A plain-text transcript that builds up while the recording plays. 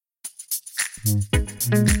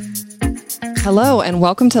Hello, and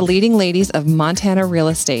welcome to Leading Ladies of Montana Real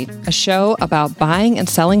Estate, a show about buying and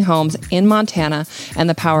selling homes in Montana and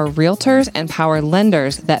the power realtors and power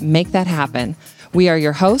lenders that make that happen. We are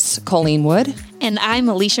your hosts, Colleen Wood. And I'm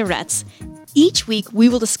Alicia Retz. Each week, we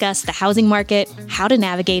will discuss the housing market, how to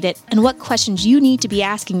navigate it, and what questions you need to be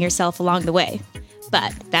asking yourself along the way.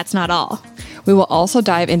 But that's not all. We will also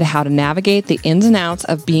dive into how to navigate the ins and outs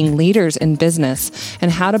of being leaders in business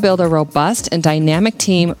and how to build a robust and dynamic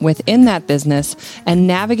team within that business and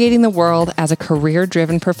navigating the world as a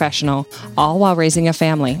career-driven professional, all while raising a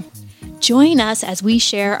family. Join us as we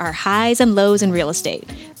share our highs and lows in real estate,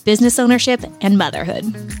 business ownership, and motherhood.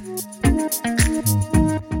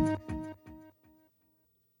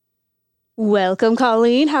 Welcome,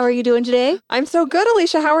 Colleen. How are you doing today? I'm so good,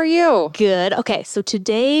 Alicia. How are you? Good. Okay, so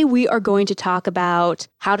today we are going to talk about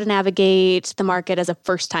how to navigate the market as a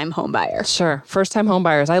first-time home buyer. Sure. First-time home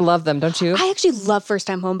buyers. I love them, don't you? I actually love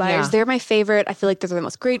first-time home buyers. Yeah. They're my favorite. I feel like they're the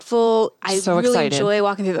most grateful. I So really excited. enjoy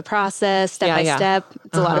walking through the process step by step.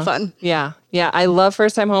 It's a lot of fun. Yeah. I love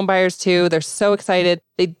first-time home buyers too. They're so excited.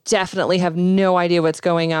 They definitely have no idea what's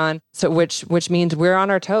going on. So which means we're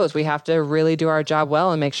on our toes. We have to really do our job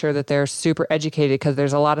well and make sure that they're super educated because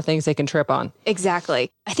there's a lot of things they can trip on.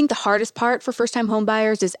 Exactly. I think the hardest part for first-time home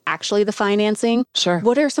buyers is actually the financing. Sure.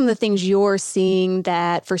 What are some of the things you're seeing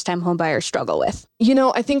that first-time home buyers struggle with? You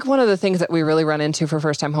know, I think one of the things that we really run into for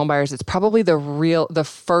first-time home buyers is probably the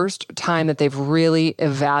first time that they've really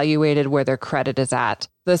evaluated where their credit is at.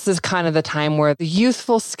 This is kind of the time where the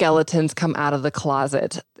youthful skeletons come out of the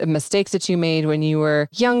closet. The mistakes that you made when you were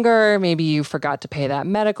younger, maybe you forgot to pay that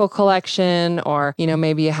medical collection, or,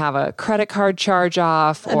 maybe you have a credit card charge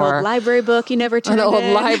off, An old library book you never turned in. An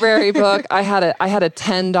old library book. I had a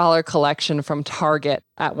 $10 collection from Target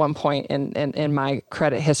at one point in my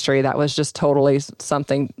credit history. That was just totally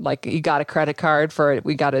something like you got a credit card for it.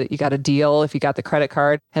 You got a deal if you got the credit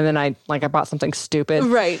card. And then I bought something stupid.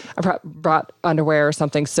 Right. I brought underwear or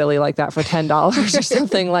something silly like that for $10 or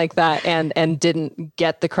something like that. And didn't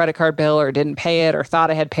get the credit card bill or didn't pay it or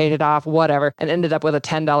thought I had paid it off, whatever. And ended up with a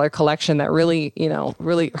 $10 collection that really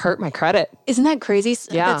hurt my credit. Isn't that crazy?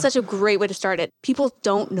 Yeah. That's such a great way to start it. People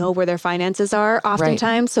don't know where their finances are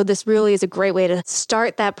oftentimes. Right. So this really is a great way to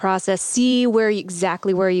start that process, see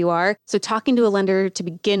exactly where you are. So talking to a lender to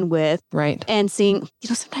begin with, right, and seeing,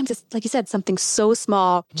 sometimes it's like you said, something so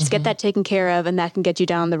small, just get that taken care of, and that can get you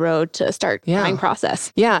down the road to start buying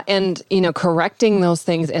process. Yeah, and correcting those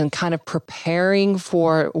things and kind of preparing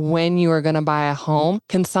for when you are going to buy a home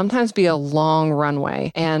can sometimes be a long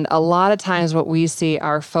runway. And a lot of times what we see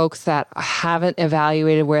are folks that haven't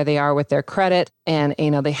evaluated where they are with their credit, and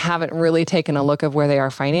they haven't really taken a look of where they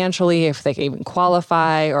are financially, if they even qualify,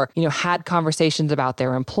 or had conversations about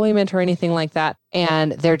their employment or anything like that.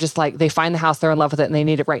 And they're just like, they find the house, they're in love with it, and they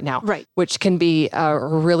need it right now. Right. Which can be a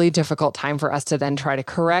really difficult time for us to then try to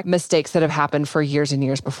correct mistakes that have happened for years and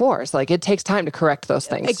years before. So it takes time to correct those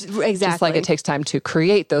things. Exactly. Just like it takes time to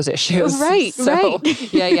create those issues. Right, right.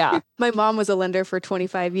 Yeah. My mom was a lender for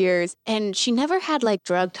 25 years, and she never had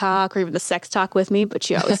drug talk or even the sex talk with me, but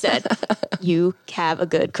she always said, you have a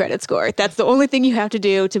good credit score. That's the only thing you have to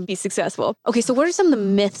do to be successful. Okay, so what are some of the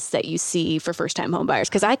myths that you see for first-time home buyers?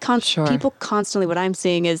 Because people constantly, what I'm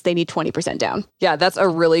seeing is they need 20% down. Yeah, that's a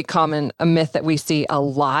really common myth that we see a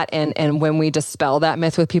lot. And when we dispel that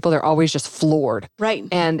myth with people, they're always just floored. Right.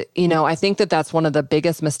 And, I think that that's one of the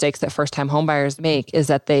biggest mistakes that first-time home buyers make is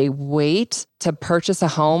that they wait to purchase a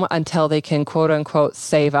home until they can, quote unquote,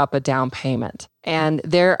 save up a down payment. And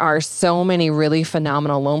there are so many really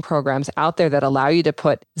phenomenal loan programs out there that allow you to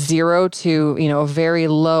put 0 to, a very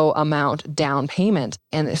low amount down payment.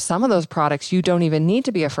 And some of those products, you don't even need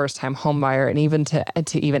to be a first-time home buyer and even to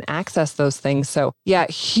even access those things. So yeah,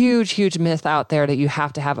 huge myth out there that you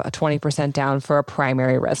have to have a 20% down for a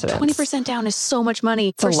primary residence. 20% down is so much money.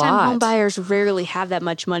 It's a lot. First-time home buyers rarely have that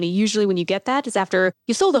much money. Usually when you get that is after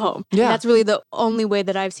you sold a home. Yeah. And that's really the only way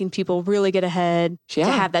that I've seen people really get ahead to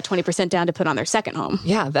have that 20% down to put on their second home.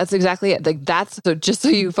 Yeah, that's exactly it. So just so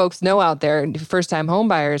you folks know out there, first-time home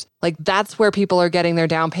buyers, that's where people are getting their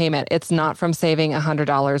down payment. It's not from saving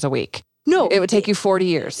 $100 a week. No. It would take you 40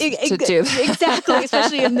 years to do that. Exactly,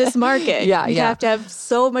 especially in this market. You have to have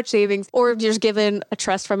so much savings, or you're just given a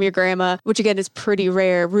trust from your grandma, which again is pretty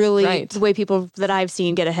rare. Really, The way people that I've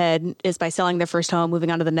seen get ahead is by selling their first home,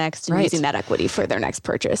 moving on to the next, and using that equity for their next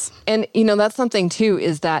purchase. And, that's something too,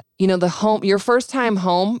 is that, your first-time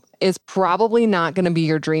home is probably not going to be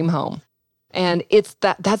your dream home. And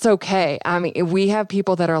that's okay. I mean, we have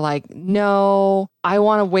people that are like, no, I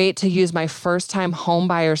want to wait to use my first time home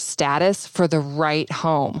buyer status for the right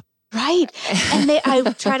home. Right. And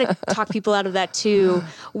I try to talk people out of that too,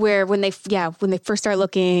 where when they first start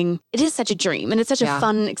looking, it is such a dream and it's such a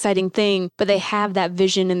fun, exciting thing, but they have that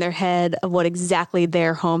vision in their head of what exactly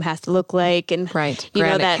their home has to look like. And you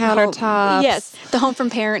know, that countertops. Yes. The home from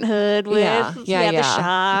Parenthood with the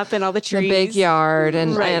shop and all the trees. The big yard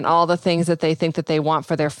and all the things that they think that they want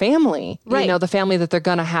for their family. Right. You know, the family that they're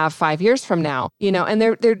going to have 5 years from now, you know, and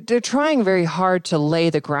they're trying very hard to lay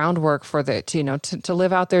the groundwork for to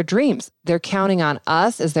live out their dreams. They're counting on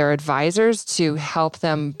us as their advisors to help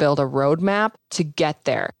them build a roadmap to get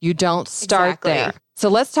there. You don't start there. So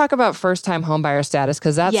let's talk about first-time homebuyer status,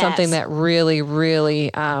 because that's something that really,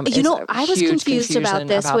 really I was confused about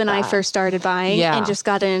this when I first started buying and just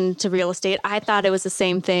got into real estate. I thought it was the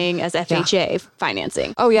same thing as FHA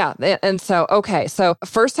financing. Oh, yeah. And so, so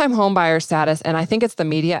first-time homebuyer status, and I think it's the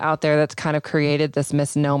media out there that's kind of created this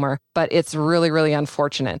misnomer, but it's really, really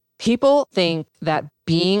unfortunate. People think that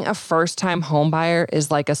being a first-time homebuyer is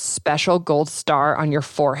like a special gold star on your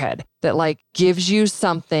forehead that like gives you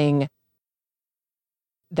something.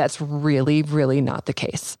 That's really, really not the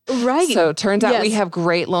case. Right. So it turns out we have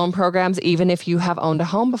great loan programs, even if you have owned a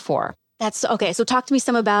home before. That's okay. So talk to me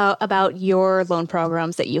some about your loan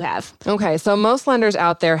programs that you have. Okay. So most lenders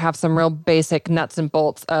out there have some real basic nuts and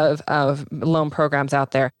bolts of loan programs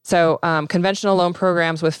out there. So conventional loan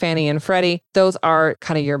programs with Fannie and Freddie, those are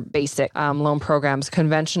kind of your basic loan programs.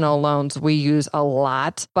 Conventional loans we use a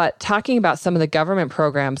lot. But talking about some of the government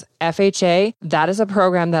programs, FHA, that is a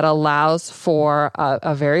program that allows for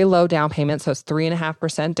a very low down payment. So it's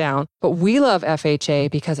 3.5% down. But we love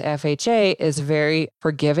FHA because FHA is very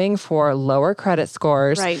forgiving for lower credit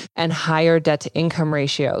scores and higher debt to income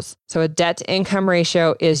ratios. So a debt to income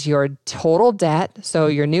ratio is your total debt. So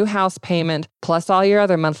your new house payment plus all your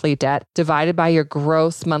other monthly debt divided by your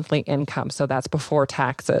gross monthly income. So that's before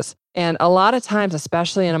taxes. And a lot of times,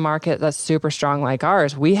 especially in a market that's super strong like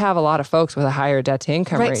ours, we have a lot of folks with a higher debt to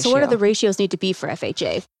income ratio. So what do the ratios need to be for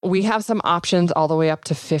FHA? We have some options all the way up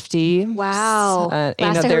to 50. Wow. Last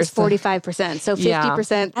time it was 45%. So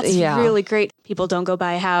 50%, that's really great. People don't go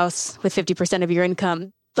buy a house with 50% of your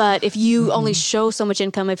income. But if you only show so much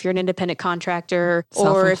income, if you're an independent contractor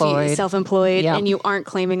or if you're self-employed and you aren't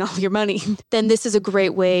claiming all your money, then this is a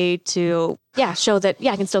great way to show that,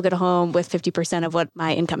 I can still get a home with 50% of what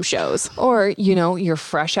my income shows. Or, you're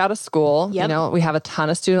fresh out of school. Yep. We have a ton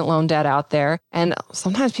of student loan debt out there. And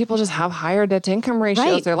sometimes people just have higher debt to income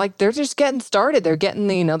ratios. Right. They're just getting started. They're getting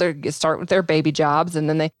they start with their baby jobs and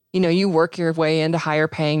then they, you work your way into higher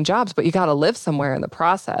paying jobs, but you got to live somewhere in the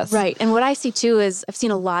process. Right. And what I see too is I've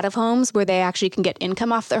seen a lot of homes where they actually can get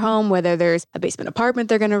income off their home, whether there's a basement apartment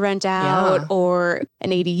they're going to rent out or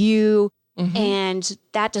an ADU. Mm-hmm. And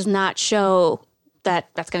that does not show that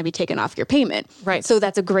that's going to be taken off your payment. Right. So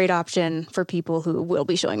that's a great option for people who will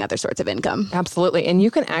be showing other sorts of income. Absolutely. And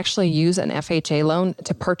you can actually use an FHA loan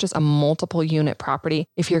to purchase a multiple unit property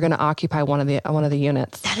if you're going to occupy one of the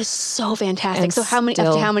units. That is so fantastic. And so up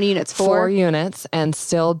to how many units? 4 units and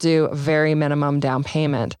still do very minimum down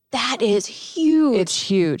payment. That is huge. It's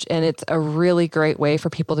huge. And it's a really great way for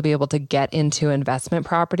people to be able to get into investment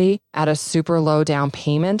property at a super low down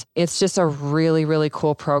payment. It's just a really, really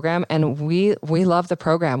cool program. And we love the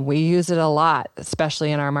program. We use it a lot,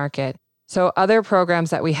 especially in our market. So other programs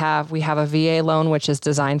that we have a VA loan, which is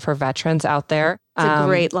designed for veterans out there. It's a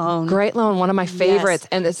great loan. Great loan. One of my favorites. Yes.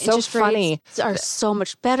 And it's so funny. Rates are so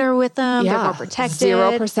much better with them. They're more protected.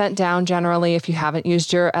 0% down generally if you haven't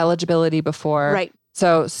used your eligibility before. Right.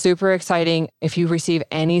 So super exciting. If you receive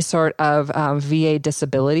any sort of VA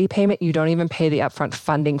disability payment, you don't even pay the upfront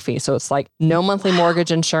funding fee. So it's like no monthly mortgage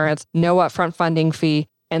insurance, no upfront funding fee,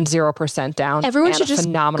 and 0% down. Everyone should just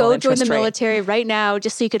go join the rate. Military right now,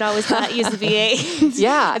 just so you could always not use the VA.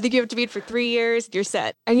 Yeah. I think you have to be in for 3 years. You're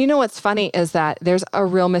set. And you know what's funny is that there's a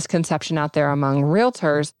real misconception out there among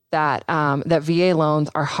realtors that VA loans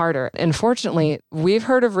are harder. Unfortunately, we've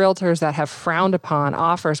heard of realtors that have frowned upon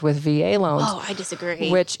offers with VA loans. Oh, I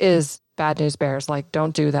disagree. Which is bad news bears. Like,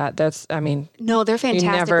 don't do that. No, they're fantastic.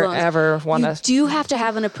 You never, loans. ever want to. You do have to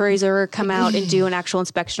have an appraiser come out and do an actual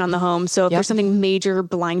inspection on the home. So if there's something major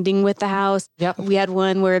blinding with the house, we had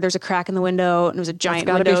one where there's a crack in the window and it was a giant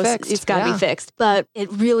window. It's got to be fixed. But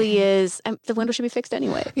it really is, the window should be fixed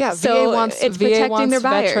anyway. Yeah, so VA wants their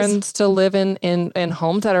buyers. Veterans to live in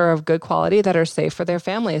homes that are of good quality, that are safe for their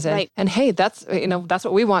families. And hey, that's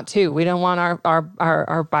what we want too. We don't want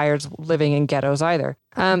our buyers living in ghettos either.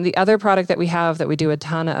 The other product that we have that we do a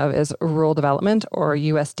ton of is rural development or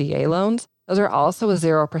USDA loans. Those are also a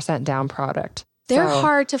 0% down product. They're So-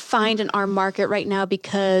 hard to find in our market right now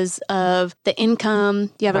because of the income.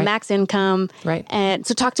 You have a Right. max income. Right. And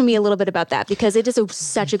so talk to me a little bit about that because it is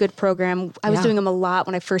such a good program. I was Yeah. doing them a lot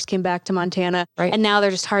when I first came back to Montana. Right. And now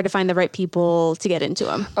they're just hard to find the right people to get into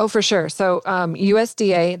them. Oh, for sure. So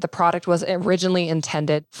USDA, the product was originally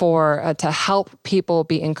intended for to help people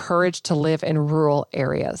be encouraged to live in rural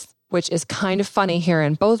areas, which is kind of funny here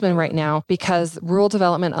in Bozeman right now because rural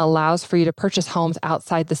development allows for you to purchase homes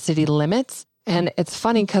outside the city limits. And it's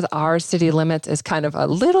funny because our city limits is kind of a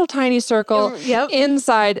little tiny circle Yep.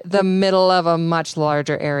 inside the middle of a much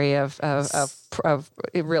larger area of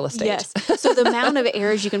real estate. Yes. So the amount of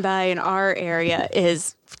areas you can buy in our area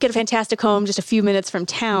is get a fantastic home just a few minutes from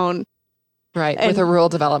town. Right, And- with a rural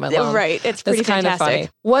development loan. Right. It's pretty That's kind of fantastic. funny.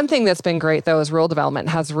 One thing that's been great, though, is rural development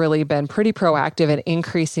has really been pretty proactive in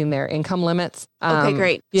increasing their income limits. Okay,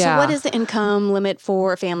 great. Yeah. So what is the income limit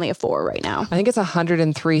for a family of 4 right now? I think it's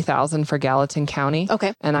 $103,000 for Gallatin County.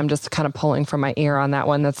 Okay. And I'm just kind of pulling from my ear on that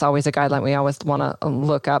one. That's always a guideline we always want to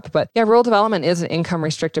look up. But yeah, rural development is an income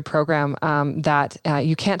restricted program that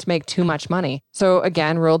you can't make too much money. So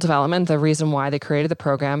again, rural development, the reason why they created the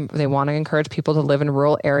program, they want to encourage people to live in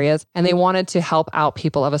rural areas and they wanted to help out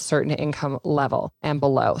people of a certain income level and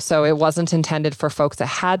below. So it wasn't intended for folks that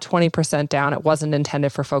had 20% down. It wasn't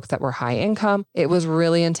intended for folks that were high income. It was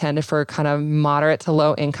really intended for kind of moderate to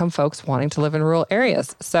low income folks wanting to live in rural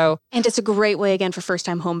areas. So And it's a great way, again, for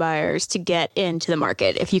first-time home buyers to get into the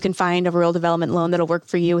market. If you can find a rural development loan that'll work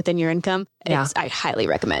for you within your income, Yeah. I highly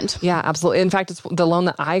recommend. yeah, absolutely. In fact, it's the loan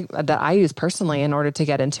that I use personally in order to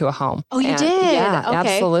get into a home. Oh, you And did? Yeah, Okay.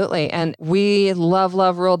 absolutely. And we love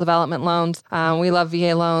rural development loans. We love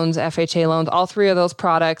VA loans, FHA loans, all three of those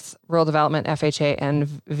products, rural development, FHA, and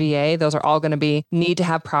VA. Those are all going to need to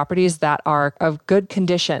have properties that are of good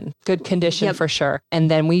condition Yep. for sure. And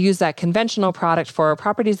then we use that conventional product for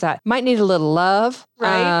properties that might need a little love.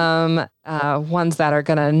 Right. Ones that are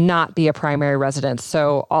going to not be a primary residence.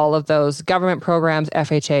 So all of those government programs,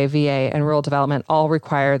 FHA, VA, and rural development all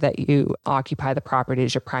require that you occupy the property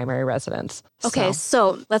as your primary residence. Okay,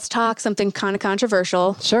 so let's talk something kind of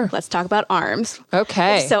controversial. Sure. Let's talk about ARMs.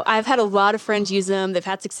 Okay. So I've had a lot of friends use them. They've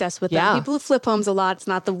had success with Yeah. them. People who flip homes a lot. It's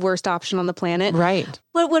not the worst option on the planet. Right.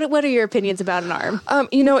 What are your opinions about an ARM?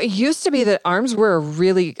 It used to be that ARMs were a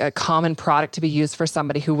really common product to be used for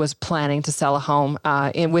somebody who was planning to sell a home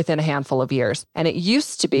within a handful of years. And it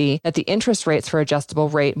used to be that the interest rates for adjustable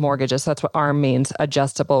rate mortgages, that's what ARM means,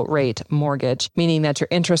 adjustable rate mortgage, meaning that your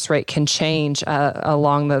interest rate can change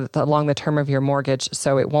along the term of your mortgage,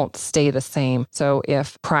 so it won't stay the same. So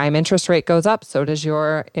if prime interest rate goes up, so does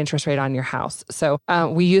your interest rate on your house. So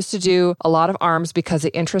we used to do a lot of ARMs because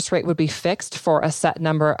the interest rate would be fixed for a set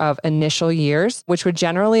number of initial years, which would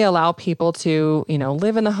generally allow people to,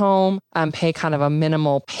 live in the home, pay kind of a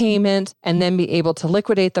minimal payment, and then be able to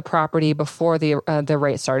liquidate the property before the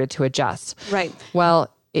rate started to adjust. Right. Well,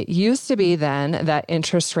 it used to be then that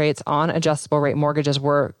interest rates on adjustable rate mortgages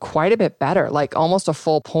were quite a bit better, like almost a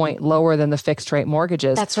full point lower than the fixed rate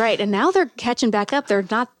mortgages. That's right. And now they're catching back up. They're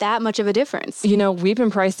not that much of a difference. We've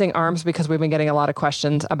been pricing ARMs because we've been getting a lot of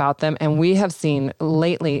questions about them. And we have seen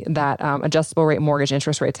lately that adjustable rate mortgage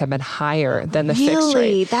interest rates have been higher than the fixed rate.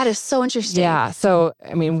 Really? That is so interesting. Yeah. So,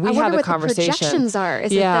 we I had wonder the what conversation. the projections are.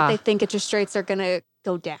 Is it that they think interest rates are going to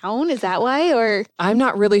go down? Is that why? Or I'm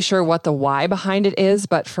not really sure what the why behind it is,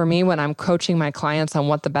 but for me, when I'm coaching my clients on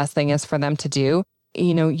what the best thing is for them to do,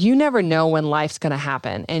 you never know when life's going to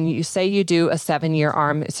happen. And you say you do a 7-year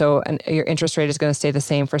ARM, so your interest rate is going to stay the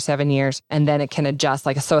same for 7 years, and then it can adjust.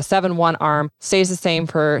 So a 7-1 ARM stays the same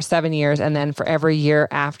for 7 years, and then for every year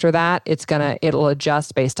after that, it'll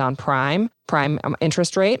adjust based on prime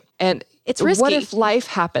interest rate. And it's risky. What if life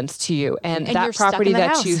happens to you and you're that stuck property in the that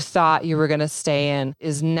house. you thought you were going to stay in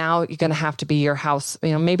is now you're going to have to be your house?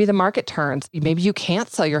 Maybe the market turns. Maybe you can't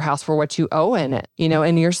sell your house for what you owe in it,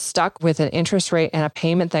 and you're stuck with an interest rate and a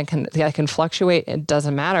payment that can fluctuate. It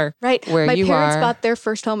doesn't matter. Right. Where My you parents are. bought their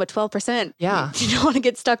first home at 12%. Yeah. You don't want to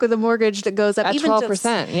get stuck with a mortgage that goes up At even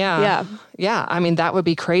 12%. Yeah. Yeah. Yeah. I mean, that would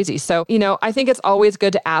be crazy. So, I think it's always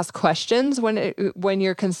good to ask questions when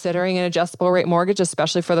you're considering an adjustable rate mortgage,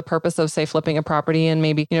 especially for the purpose of, say, flipping a property and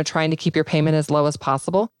maybe, trying to keep your payment as low as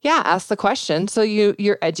possible. Yeah. Ask the question. So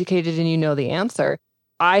you're educated and you know the answer.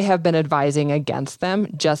 I have been advising against them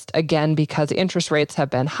just again because the interest rates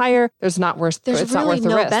have been higher. It's not worth the risk.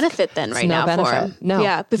 Benefit then right now for them. No.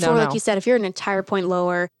 Yeah. Before, No. like you said, if you're an entire point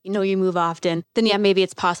lower, you move often, then maybe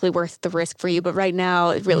it's possibly worth the risk for you. But right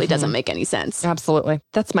now, it really doesn't make any sense. Absolutely.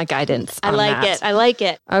 That's my guidance. I like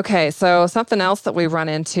it. Okay. So something else that we run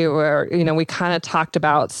into where, we kind of talked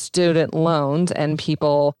about student loans and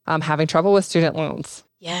people having trouble with student loans.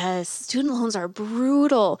 Yes, student loans are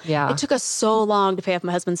brutal. Yeah. It took us so long to pay off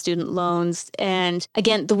my husband's student loans. And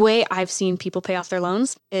again, the way I've seen people pay off their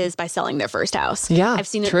loans is by selling their first house. Yeah, I've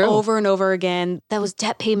seen it true. over and over again. Those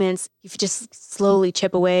debt payments, if you just slowly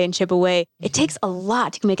chip away and chip away, it takes a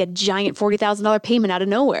lot to make a giant $40,000 payment out of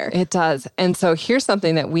nowhere. It does. And so here's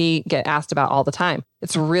something that we get asked about all the time.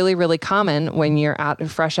 It's really, really common when you're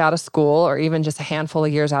fresh out of school or even just a handful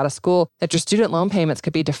of years out of school that your student loan payments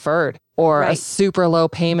could be deferred or a super low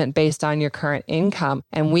payment based on your current income.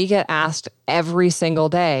 And we get asked every single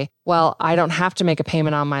day, well, I don't have to make a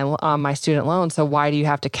payment on my student loan, so why do you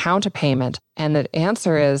have to count a payment? And the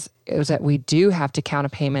answer is that we do have to count a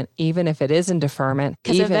payment, even if it is in deferment.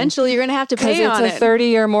 Because eventually you're going to have to pay on it. Because it's a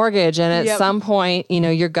 30-year mortgage. And at some point,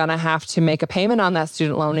 you're going to have to make a payment on that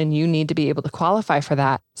student loan and you need to be able to qualify for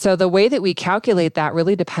that. So the way that we calculate that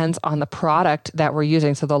really depends on the product that we're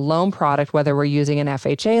using. So the loan product, whether we're using an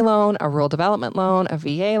FHA loan, a rural development loan, a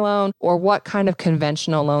VA loan, or what kind of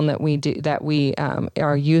conventional loan that we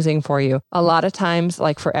are using for you. A lot of times,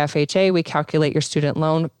 like for FHA, we calculate your student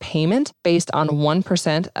loan payment based on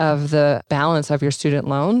 1% of the balance of your student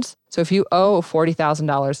loans. So if you owe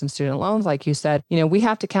 $40,000 in student loans, like you said, we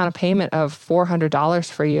have to count a payment of $400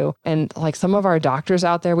 for you. And like some of our doctors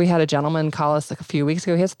out there, we had a gentleman call us like a few weeks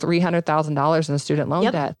ago. He has $300,000 in student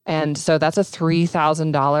loan debt. And so that's a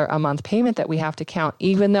 $3,000 a month payment that we have to count,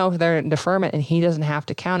 even though they're in deferment and he doesn't have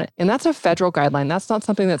to count it. And that's a federal guideline. That's not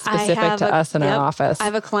something that's specific to us in our office. I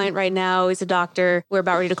have a client right now. He's a doctor. We're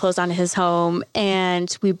about ready to close on his home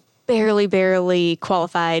and we barely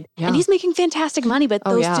qualified. Yeah. And he's making fantastic money, but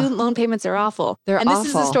those student loan payments are awful. This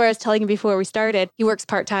is the story I was telling you before we started. He works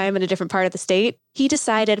part-time in a different part of the state. He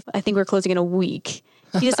decided, I think we're closing in a week.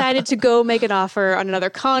 He decided to go make an offer on another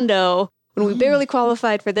condo when we barely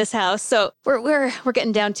qualified for this house. So we're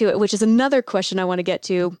getting down to it, which is another question I want to get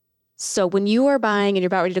to. So when you are buying and you're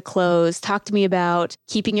about ready to close, talk to me about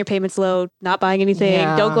keeping your payments low, not buying anything.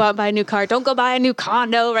 Yeah. Don't go out and buy a new car. Don't go buy a new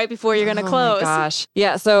condo right before you're going to close. Oh my gosh.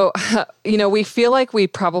 Yeah. So, we feel like we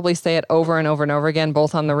probably say it over and over and over again,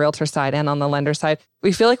 both on the realtor side and on the lender side.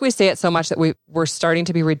 We feel like we say it so much that we're starting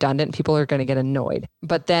to be redundant. People are going to get annoyed.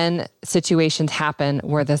 But then situations happen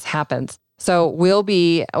where this happens. So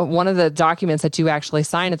one of the documents that you actually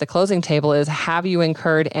sign at the closing table is, have you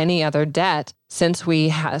incurred any other debt since we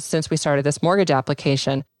started this mortgage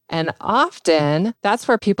application? And often that's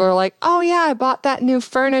where people are like, oh yeah, I bought that new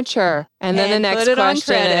furniture. And then the next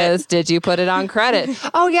question is, did you put it on credit?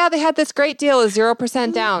 Oh yeah, they had this great deal of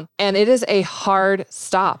 0% down. And it is a hard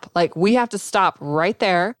stop. Like we have to stop right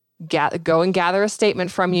there. Go and gather a statement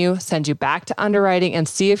from you, send you back to underwriting and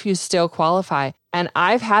see if you still qualify. And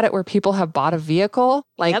I've had it where people have bought a vehicle,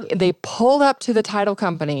 they pulled up to the title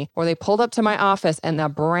company or they pulled up to my office and a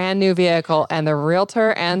brand new vehicle, and the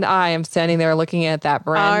realtor and I am standing there looking at that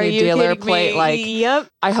brand new dealer plate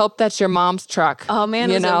I hope that's your mom's truck. Oh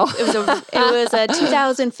man, it was a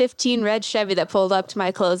 2015 red Chevy that pulled up to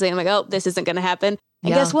my closing. I'm like, oh, this isn't going to happen.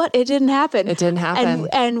 And guess what? It didn't happen. It didn't happen.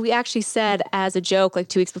 And we actually said as a joke, like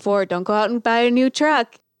 2 weeks before, don't go out and buy a new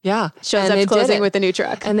truck. Yeah. Shows up closing with a new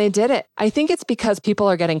truck. And they did it. I think it's because people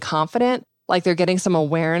are getting confident. Like they're getting some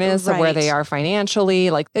awareness of where they are financially.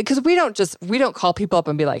 Like, because we don't call people up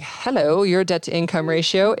and be like, hello, your debt to income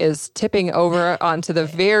ratio is tipping over onto the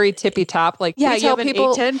very tippy top. Like, you have an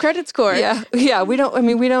 810 credit score. Yeah. We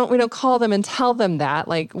don't call them and tell them that.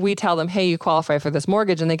 Like we tell them, hey, you qualify for this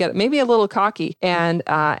mortgage, and they get maybe a little cocky. And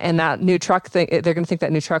that new truck thing, they're going to think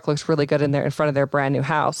that new truck looks really good in front of their brand new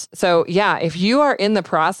house. So yeah, if you are in the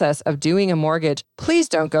process of doing a mortgage, please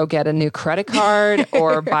don't go get a new credit card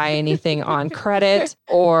or buy anything on credit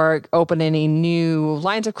or open any new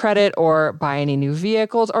lines of credit or buy any new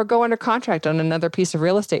vehicles or go under contract on another piece of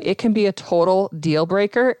real estate. It can be a total deal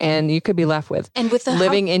breaker and you could be left with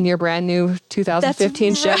living in your brand new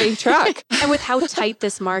 2015 Chevy truck. And with how tight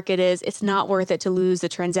this market is, it's not worth it to lose the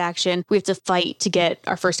transaction. We have to fight to get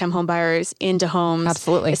our first-time home buyers into homes.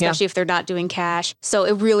 Absolutely. Especially if they're not doing cash. So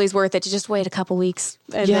it really is worth it to just wait a couple weeks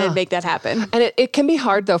and then make that happen. And it can be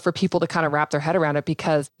hard though for people to kind of wrap their head around it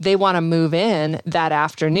because they want to move in that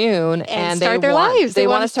afternoon and start their lives. They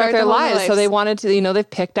want to start their lives. So they wanted to, they've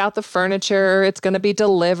picked out the furniture. It's going to be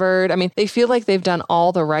delivered. I mean, they feel like they've done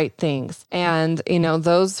all the right things. And,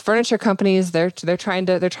 those furniture companies, they're trying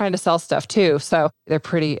to sell stuff too. So they're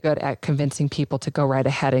pretty good at convincing people to go right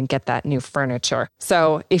ahead and get that new furniture.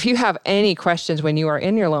 So if you have any questions when you are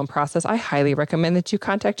in your loan process, I highly recommend that you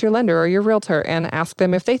contact your lender or your realtor and ask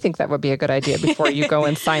them if they think that would be a good idea before you go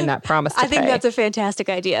and sign that promise to pay. I think that's a fantastic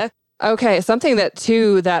idea. Okay, something that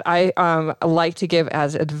too that I like to give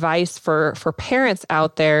as advice for parents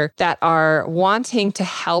out there that are wanting to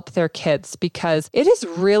help their kids, because it is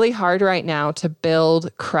really hard right now to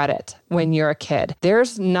build credit when you're a kid.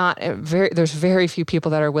 There's very few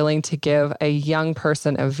people that are willing to give a young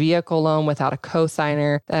person a vehicle loan without a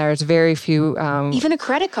cosigner. There's very few even a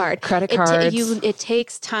credit card. Credit cards. It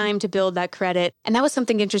takes time to build that credit, and that was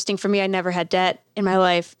something interesting for me. I never had debt in my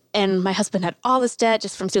life. And my husband had all this debt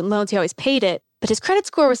just from student loans. He always paid it, but his credit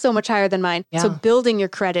score was so much higher than mine. Yeah. So building your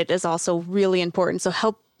credit is also really important. So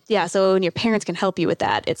when your parents can help you with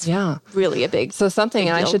that, it's really a big So something, big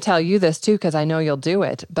and I deal. should tell you this too, because I know you'll do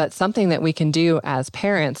it, but something that we can do as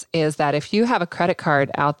parents is that if you have a credit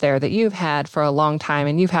card out there that you've had for a long time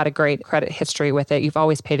and you've had a great credit history with it, you've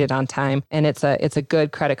always paid it on time, and it's a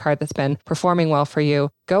good credit card that's been performing well for you,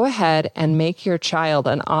 go ahead and make your child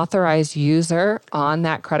an authorized user on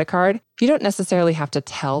that credit card. You don't necessarily have to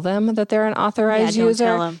tell them that they're an authorized don't user.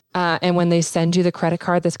 tell 'em. And when they send you the credit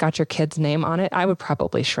card that's got your kid's name on it, I would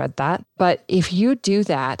probably shred that. But if you do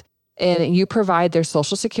that and you provide their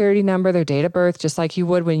social security number, their date of birth, just like you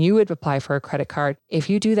would when you would apply for a credit card, if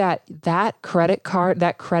you do that, that credit card,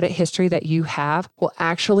 that credit history that you have will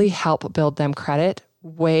actually help build them credit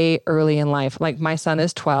way early in life. Like my son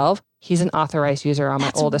is 12. He's an authorized user on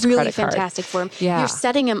my oldest really credit card. fantastic for him. Yeah. You're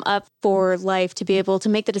setting him up for life to be able to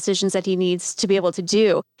make the decisions that he needs to be able to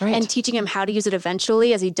do. Right. And teaching him how to use it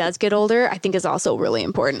eventually as he does get older, I think is also really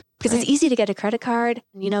important. Because it's easy to get a credit card.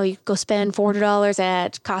 You go spend $400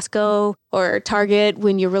 at Costco or Target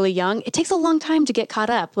when you're really young. It takes a long time to get caught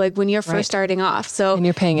up, like when you're first starting off. So And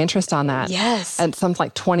you're paying interest on that. yes. And something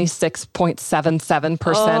like 26.77%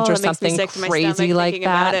 or that makes me something sick to my crazy stomach like thinking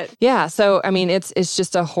about that. it. Yeah. So, I mean, it's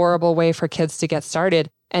just a horrible way for kids to get started.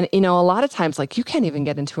 And, a lot of times, like you can't even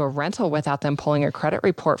get into a rental without them pulling a credit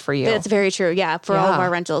report for you. That's very true. Yeah. For all of Yeah. our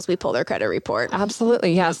rentals, we pull their credit report.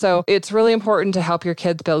 Absolutely. Yeah. So it's really important to help your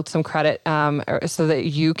kids build some credit so that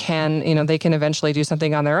you can, they can eventually do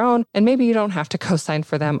something on their own. And maybe you don't have to co-sign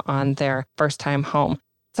for them on their first time home.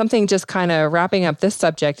 Something just kind of wrapping up this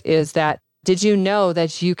subject is that, did you know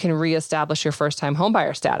that you can reestablish your first time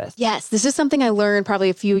homebuyer status? Yes, this is something I learned probably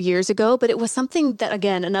a few years ago, but it was something that,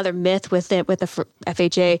 again, another myth with the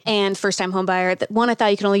FHA and first-time homebuyer. That one, I thought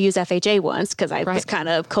you could only use FHA once because I was kind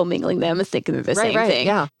of commingling them and thinking they're the same thing.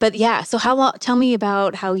 Yeah. But yeah, so tell me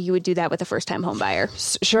about how you would do that with a first-time homebuyer.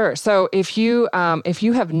 Sure. So if you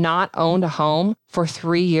have not owned a home for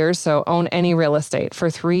 3 years, so own any real estate for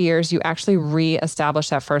 3 years, you actually reestablish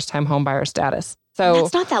that first time homebuyer status. So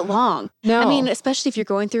That's not that long. No. I mean, especially if you're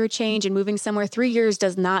going through a change and moving somewhere, 3 years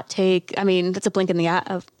does not take, that's a blink in the eye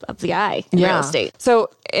of the eye in real estate. So,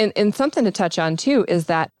 and something to touch on too is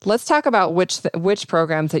that let's talk about which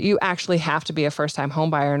programs that you actually have to be a first-time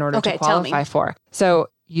homebuyer in order to qualify for. So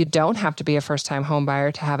you don't have to be a first-time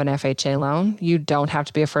homebuyer to have an FHA loan. You don't have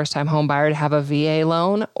to be a first-time homebuyer to have a VA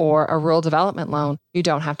loan or a rural development loan. You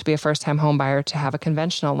don't have to be a first-time homebuyer to have a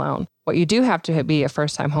conventional loan. What you do have to be a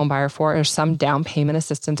first-time homebuyer for is some down payment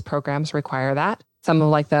assistance programs require that. Some of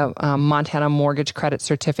like the Montana Mortgage Credit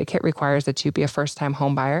Certificate requires that you be a first-time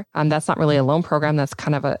homebuyer. That's not really a loan program. That's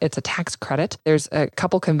it's a tax credit. There's a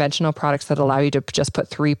couple conventional products that allow you to just put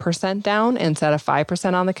 3% down instead of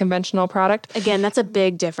 5% on the conventional product. Again, that's a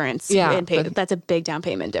big difference. Yeah, that's a big down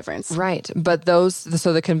payment difference. Right. But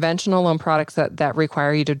so the conventional loan products that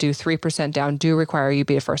require you to do 3% down do require you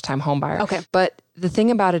be a first-time homebuyer. Okay. But the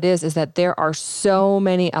thing about it is that there are so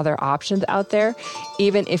many other options out there,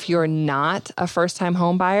 even if you're not a first-time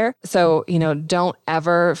home buyer. So, don't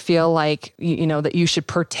ever feel like, that you should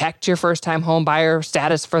protect your first-time home buyer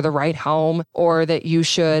status for the right home, or that you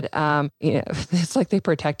should, it's like they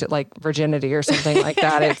protect it like virginity or something like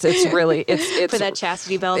that. It's really, it's Put that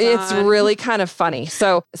chastity belt it's on. really kind of funny.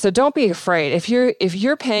 So don't be afraid. If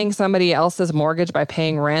you're paying somebody else's mortgage by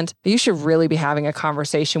paying rent, you should really be having a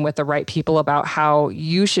conversation with the right people about how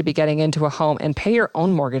you should be getting into a home and pay your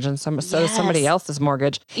own mortgage and somebody else's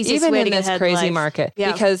mortgage, Easiest even way in to get this ahead in crazy life. market.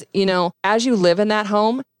 Yeah. Because, as you live in that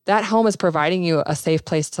home is providing you a safe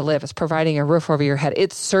place to live. It's providing a roof over your head.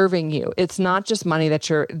 It's serving you. It's not just money that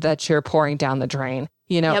you're pouring down the drain.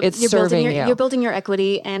 It's serving you. You're building your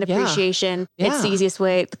equity and appreciation. Yeah. It's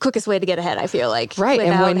the quickest way to get ahead, I feel like. Right.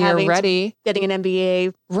 And when you're ready, getting an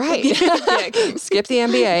MBA. Right. Skip the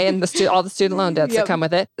MBA and all the student loan debts that come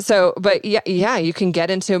with it. So, but yeah, you can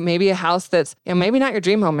get into maybe a house that's maybe not your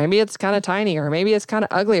dream home. Maybe it's kind of tiny, or maybe it's kind of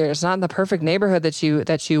ugly, or it's not in the perfect neighborhood that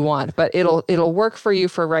you want, but it'll work for you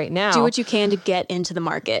for right now. Do what you can to get into the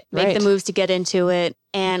market. Make the moves to get into it.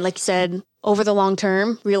 And like you said, over the long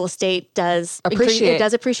term, real estate does appreciate. It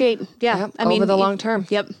does appreciate. Yeah. Yep, over the long term.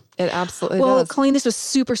 Yep. It absolutely Well, does. Colleen, this was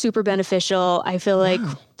super, super beneficial. I feel like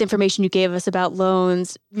the information you gave us about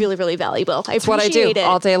loans, really, really valuable. It's what I do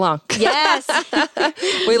all day long. Yes.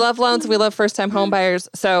 We love loans. We love first-time home buyers.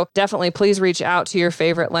 So definitely please reach out to your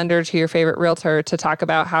favorite lender, to your favorite realtor to talk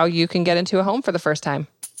about how you can get into a home for the first time.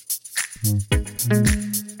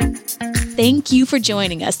 Thank you for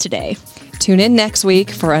joining us today. Tune in next week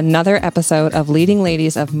for another episode of Leading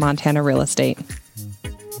Ladies of Montana Real Estate.